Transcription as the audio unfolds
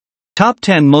Top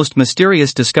 10 Most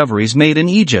Mysterious Discoveries Made in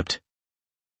Egypt.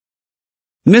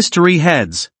 Mystery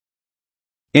Heads.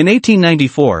 In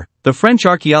 1894, the French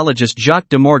archaeologist Jacques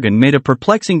de Morgan made a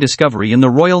perplexing discovery in the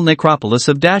royal necropolis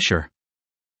of Dashur.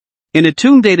 In a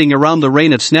tomb dating around the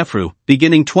reign of Snefru,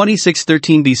 beginning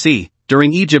 2613 BC,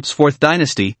 during Egypt's 4th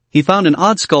dynasty, he found an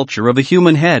odd sculpture of a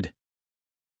human head.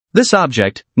 This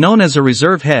object, known as a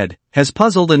reserve head, has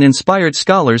puzzled and inspired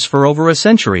scholars for over a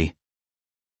century.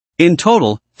 In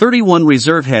total, 31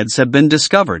 reserve heads have been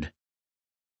discovered.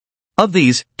 Of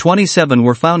these, 27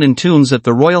 were found in tombs at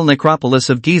the royal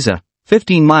necropolis of Giza,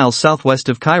 15 miles southwest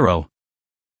of Cairo.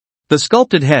 The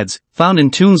sculpted heads, found in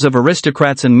tombs of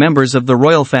aristocrats and members of the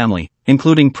royal family,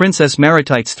 including Princess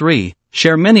Meritites III,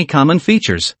 share many common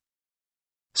features.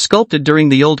 Sculpted during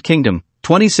the Old Kingdom,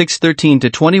 2613 to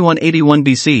 2181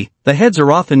 BC, the heads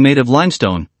are often made of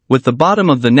limestone, with the bottom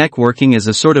of the neck working as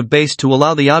a sort of base to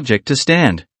allow the object to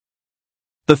stand.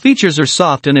 The features are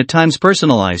soft and at times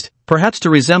personalized, perhaps to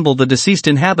resemble the deceased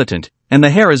inhabitant, and the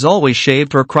hair is always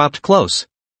shaved or cropped close.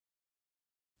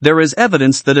 There is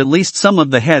evidence that at least some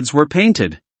of the heads were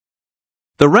painted.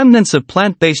 The remnants of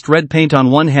plant-based red paint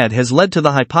on one head has led to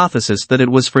the hypothesis that it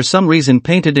was for some reason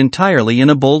painted entirely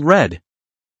in a bold red.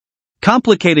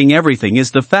 Complicating everything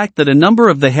is the fact that a number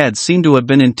of the heads seem to have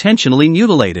been intentionally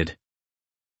mutilated.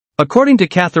 According to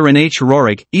Catherine H.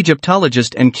 Roerig,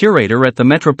 Egyptologist and curator at the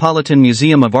Metropolitan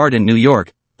Museum of Art in New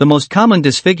York, the most common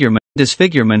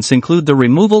disfigurements include the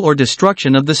removal or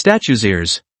destruction of the statue's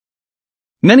ears.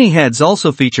 Many heads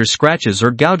also feature scratches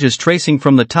or gouges tracing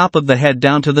from the top of the head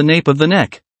down to the nape of the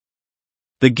neck.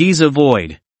 The Giza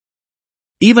Void.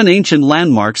 Even ancient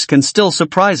landmarks can still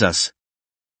surprise us.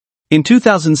 In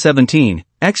 2017,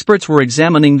 experts were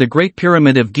examining the Great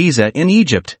Pyramid of Giza in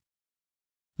Egypt.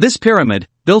 This pyramid,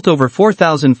 built over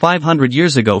 4,500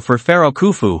 years ago for Pharaoh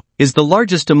Khufu, is the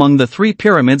largest among the 3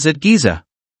 pyramids at Giza.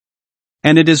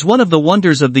 And it is one of the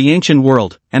wonders of the ancient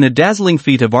world, and a dazzling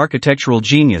feat of architectural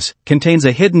genius, contains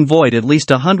a hidden void at least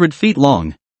 100 feet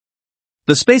long.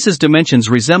 The space's dimensions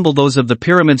resemble those of the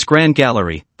pyramid's Grand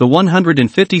Gallery, the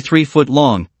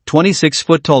 153-foot-long,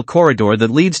 26-foot-tall corridor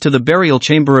that leads to the burial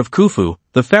chamber of Khufu,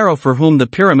 the pharaoh for whom the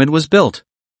pyramid was built.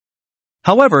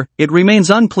 However, it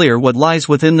remains unclear what lies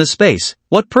within the space,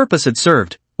 what purpose it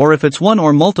served, or if it's one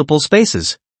or multiple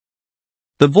spaces.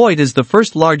 The void is the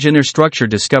first large inner structure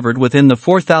discovered within the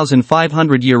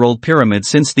 4,500-year-old pyramid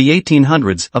since the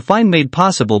 1800s, a find made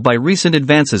possible by recent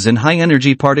advances in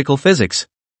high-energy particle physics.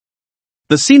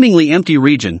 The seemingly empty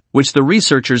region, which the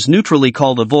researchers neutrally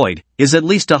call the void, is at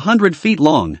least 100 feet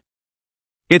long.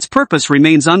 Its purpose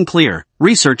remains unclear.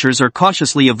 Researchers are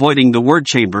cautiously avoiding the word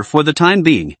chamber for the time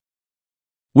being.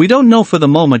 We don't know for the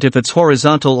moment if it's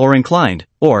horizontal or inclined,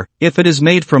 or if it is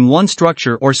made from one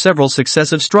structure or several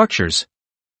successive structures.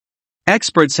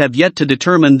 Experts have yet to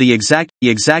determine the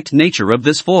exact nature of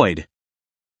this void.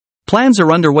 Plans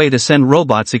are underway to send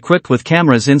robots equipped with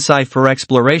cameras inside for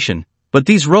exploration, but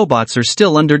these robots are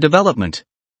still under development.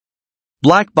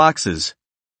 Black boxes.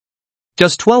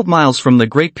 Just 12 miles from the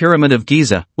Great Pyramid of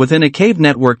Giza, within a cave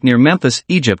network near Memphis,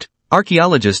 Egypt,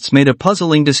 archaeologists made a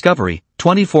puzzling discovery: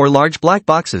 24 large black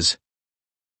boxes.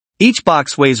 Each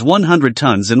box weighs 100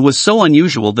 tons and was so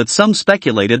unusual that some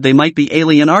speculated they might be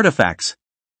alien artifacts.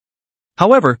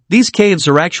 However, these caves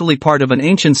are actually part of an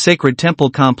ancient sacred temple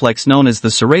complex known as the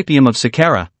Serapeum of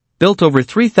Saqqara, built over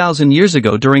 3,000 years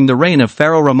ago during the reign of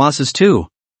Pharaoh Ramesses II.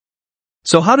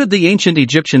 So how did the ancient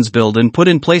Egyptians build and put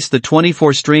in place the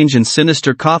 24 strange and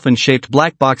sinister coffin-shaped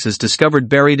black boxes discovered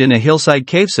buried in a hillside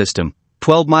cave system,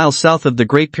 12 miles south of the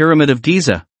Great Pyramid of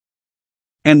Giza?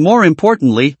 And more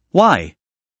importantly, why?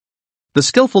 The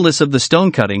skillfulness of the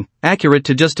stone cutting, accurate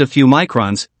to just a few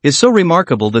microns, is so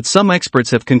remarkable that some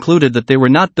experts have concluded that they were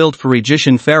not built for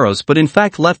Egyptian pharaohs but in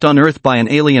fact left on Earth by an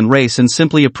alien race and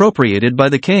simply appropriated by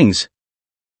the kings.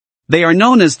 They are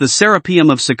known as the Serapeum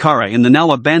of Saqqara in the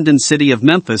now abandoned city of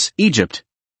Memphis, Egypt.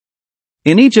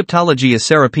 In Egyptology, a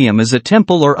serapeum is a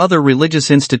temple or other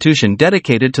religious institution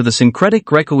dedicated to the syncretic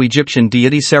Greco-Egyptian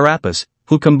deity Serapis,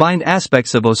 who combined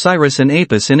aspects of Osiris and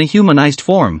Apis in a humanized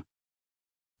form.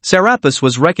 Serapis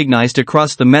was recognized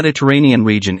across the Mediterranean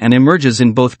region and emerges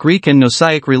in both Greek and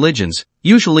Gnosaic religions,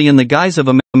 usually in the guise of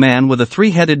a man with a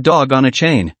three-headed dog on a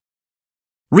chain.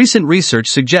 Recent research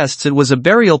suggests it was a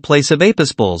burial place of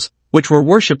Apis bulls, which were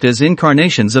worshipped as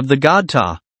incarnations of the god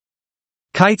Ptah.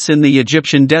 Kites in the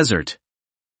Egyptian desert.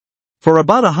 For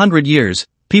about 100 years,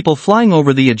 people flying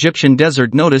over the Egyptian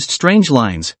desert noticed strange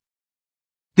lines.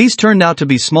 These turned out to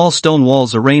be small stone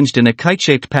walls arranged in a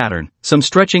kite-shaped pattern, some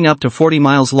stretching up to 40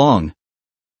 miles long.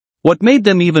 What made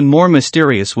them even more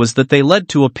mysterious was that they led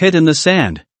to a pit in the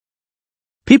sand.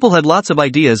 People had lots of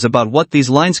ideas about what these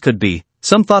lines could be.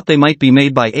 Some thought they might be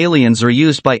made by aliens or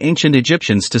used by ancient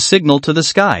Egyptians to signal to the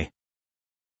sky.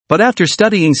 But after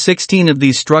studying 16 of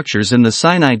these structures in the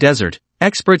Sinai Desert,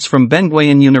 experts from Ben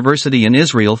Gurion University in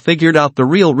Israel figured out the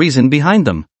real reason behind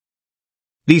them.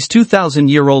 These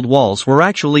 2,000-year-old walls were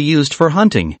actually used for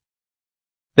hunting.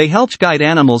 They helped guide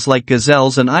animals like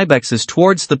gazelles and ibexes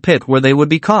towards the pit where they would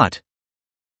be caught.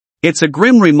 It's a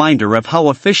grim reminder of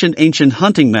how efficient ancient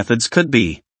hunting methods could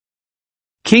be.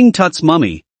 King Tut's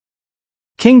mummy.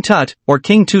 King Tut, or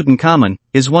King Tutankhamun,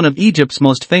 is one of Egypt's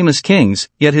most famous kings,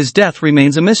 yet his death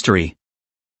remains a mystery.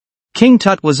 King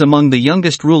Tut was among the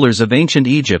youngest rulers of ancient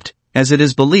Egypt, as it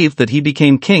is believed that he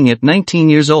became king at 19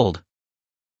 years old.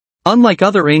 Unlike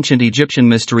other ancient Egyptian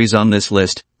mysteries on this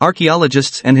list,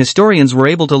 archaeologists and historians were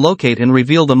able to locate and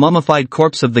reveal the mummified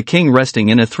corpse of the king resting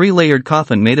in a 3-layered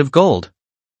coffin made of gold.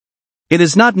 It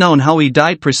is not known how he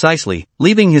died precisely,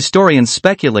 leaving historians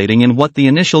speculating in what the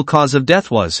initial cause of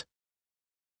death was.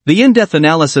 The in-depth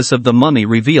analysis of the mummy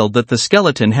revealed that the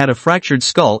skeleton had a fractured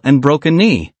skull and broken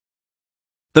knee.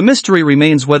 The mystery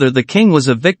remains whether the king was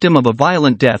a victim of a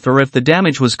violent death or if the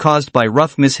damage was caused by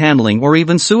rough mishandling or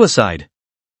even suicide.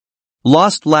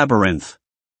 Lost Labyrinth.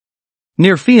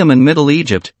 Near Fayum in Middle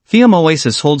Egypt, Fayum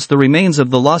Oasis holds the remains of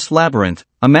the Lost Labyrinth,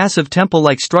 a massive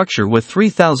temple-like structure with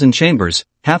 3,000 chambers,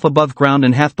 half above ground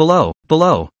and half below.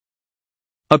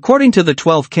 According to the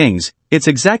 12 Kings, its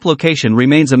exact location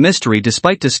remains a mystery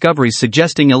despite discoveries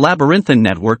suggesting a labyrinthine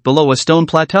network below a stone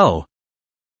plateau.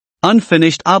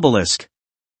 Unfinished Obelisk.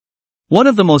 One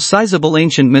of the most sizable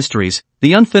ancient mysteries,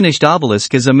 the unfinished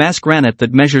obelisk is a mass granite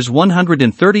that measures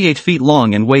 138 feet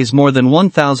long and weighs more than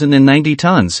 1,090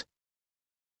 tons.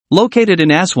 Located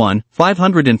in Aswan,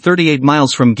 538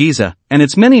 miles from Giza, and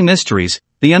its many mysteries,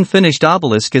 the unfinished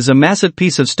obelisk is a massive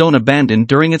piece of stone abandoned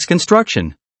during its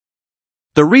construction.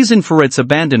 The reason for its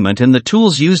abandonment and the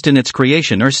tools used in its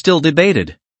creation are still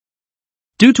debated.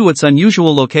 Due to its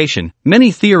unusual location,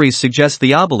 many theories suggest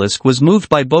the obelisk was moved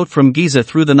by boat from Giza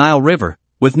through the Nile River,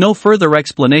 with no further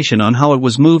explanation on how it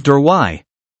was moved or why.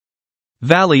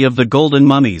 Valley of the Golden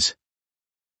Mummies.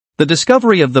 The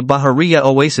discovery of the Bahariya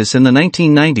Oasis in the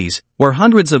 1990s, where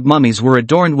hundreds of mummies were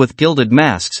adorned with gilded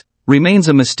masks, remains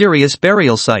a mysterious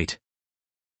burial site.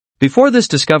 Before this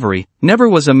discovery, never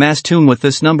was a mass tomb with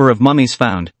this number of mummies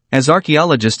found, as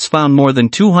archaeologists found more than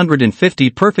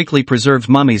 250 perfectly preserved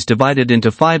mummies divided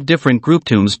into 5 different group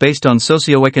tombs based on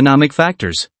socio-economic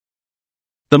factors.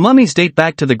 The mummies date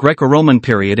back to the Greco-Roman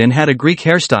period and had a Greek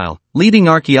hairstyle, leading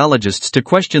archaeologists to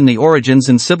question the origins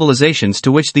and civilizations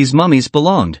to which these mummies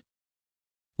belonged.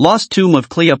 Lost tomb of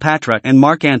Cleopatra and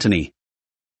Mark Antony.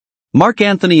 Mark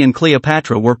Antony and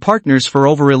Cleopatra were partners for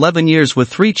over 11 years with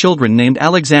 3 children named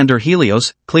Alexander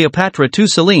Helios, Cleopatra II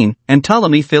Selene, and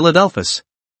Ptolemy Philadelphus.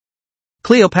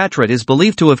 Cleopatra is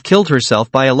believed to have killed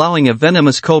herself by allowing a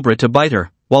venomous cobra to bite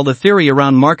her, while the theory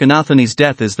around Mark Antony's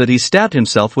death is that he stabbed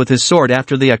himself with his sword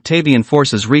after the Octavian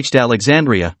forces reached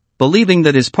Alexandria, believing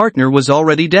that his partner was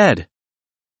already dead.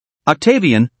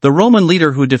 Octavian, the Roman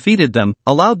leader who defeated them,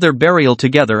 allowed their burial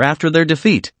together after their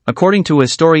defeat, according to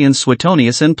historians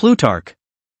Suetonius and Plutarch.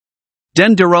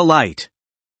 Dendera-lite.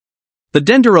 The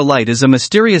dendera-lite is a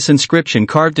mysterious inscription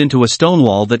carved into a stone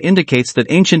wall that indicates that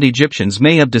ancient Egyptians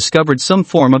may have discovered some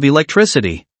form of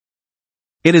electricity.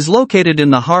 It is located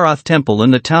in the Harath Temple in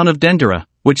the town of Dendera,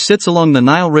 which sits along the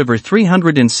Nile River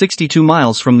 362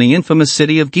 miles from the infamous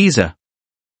city of Giza.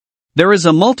 There is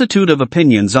a multitude of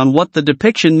opinions on what the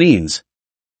depiction means.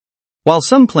 While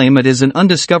some claim it is an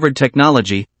undiscovered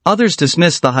technology, others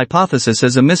dismiss the hypothesis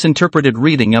as a misinterpreted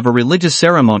reading of a religious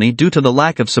ceremony due to the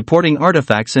lack of supporting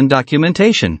artifacts and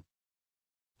documentation.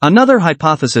 Another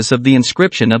hypothesis of the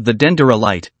inscription of the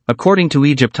Dendera-lite, according to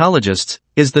Egyptologists,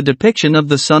 is the depiction of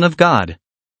the Son of God.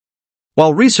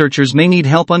 While researchers may need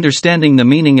help understanding the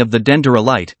meaning of the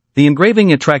Dendera-lite, the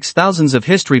engraving attracts thousands of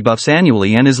history buffs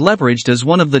annually and is leveraged as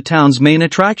one of the town's main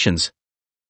attractions.